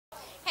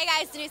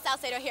guys, Denise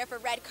Salcedo here for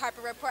Red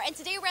Carpet Report, and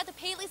today we're at the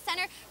Paley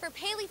Center for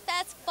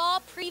PaleyFest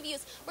Fall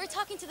Previews. We're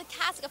talking to the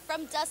cast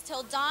From Dusk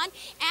Till Dawn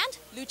and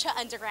Lucha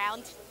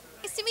Underground.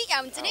 Nice to meet you.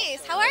 I'm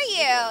Denise. How are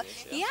you?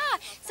 Yeah.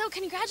 So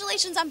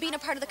congratulations on being a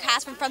part of the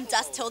cast from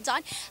Dusk Till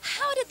Dawn.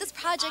 How did this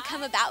project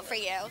come about for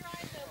you?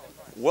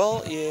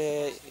 Well,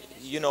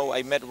 you know,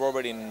 I met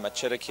Robert in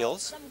Machete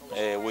Kills.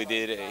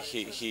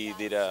 He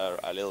did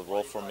a little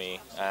role for me,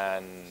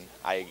 and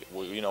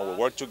we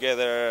worked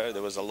together.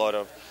 There was a lot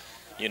of,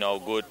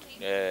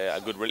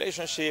 a good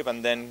relationship,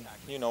 and then,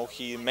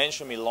 he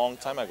mentioned me a long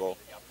time ago,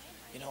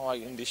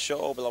 in this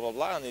show, blah blah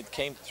blah, and it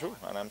came through,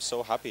 and I'm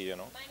so happy,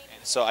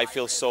 So I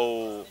feel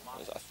so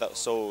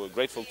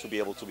grateful to be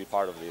able to be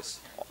part of this.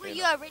 Were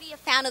you already a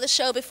fan of the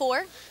show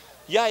before?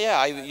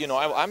 Yeah.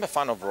 I'm a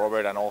fan of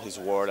Robert and all his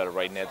work at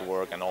Right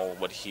Network and all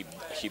what he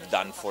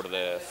done for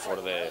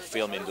the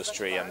film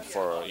industry, and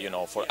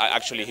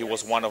actually he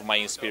was one of my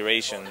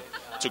inspiration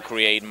to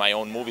create my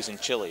own movies in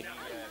Chile.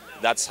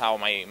 That's how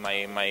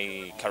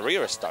my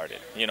career started.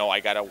 I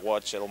gotta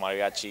watch El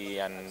Mariachi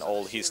and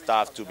all his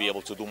stuff to be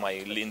able to do my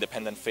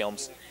independent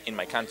films in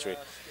my country.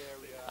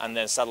 And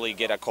then suddenly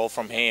get a call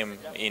from him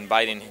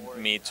inviting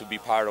me to be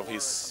part of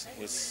his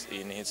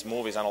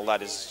movies and all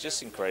that is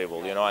just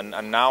incredible,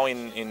 And now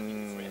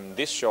in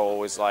this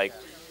show, it's like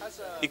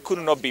it could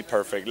not be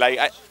perfect.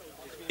 Like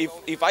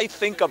if I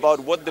think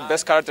about what the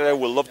best character I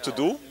would love to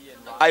do,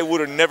 I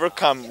would have never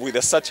come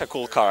with such a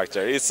cool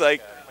character. It's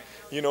like,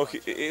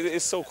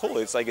 it's so cool.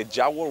 It's like a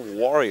Jaguar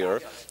warrior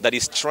that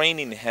is trained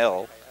in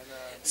hell.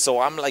 So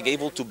I'm like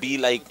able to be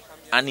like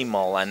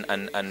animal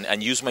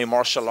and use my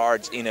martial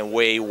arts in a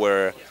way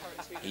where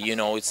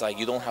it's like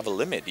you don't have a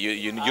limit.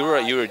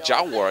 You're a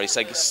jaguar. It's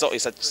like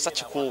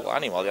such a cool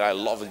animal. I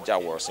love the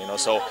jaguars.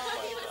 So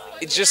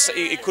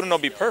it could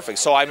not be perfect.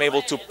 So I'm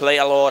able to play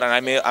a lot, and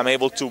I'm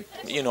able to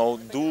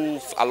do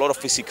a lot of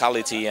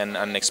physicality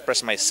and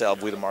express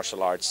myself with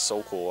martial arts.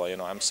 So cool.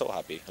 I'm so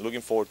happy.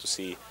 Looking forward to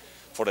see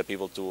for the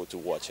people to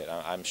watch it.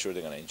 I'm sure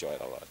they're gonna enjoy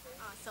it a lot.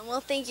 Awesome. Well,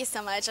 thank you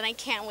so much, and I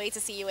can't wait to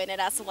see you in it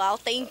as well.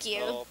 Thank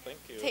you. Oh, thank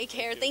you. Take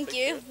care. Thank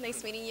you.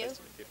 Nice meeting you. Nice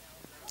to meet you.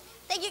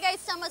 Thank you guys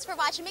so much for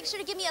watching. Make sure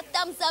to give me a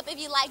thumbs up if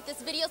you like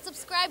this video.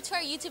 Subscribe to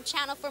our YouTube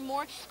channel for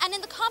more. And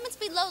in the comments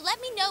below,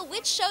 let me know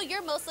which show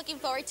you're most looking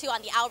forward to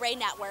on the Ray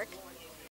Network.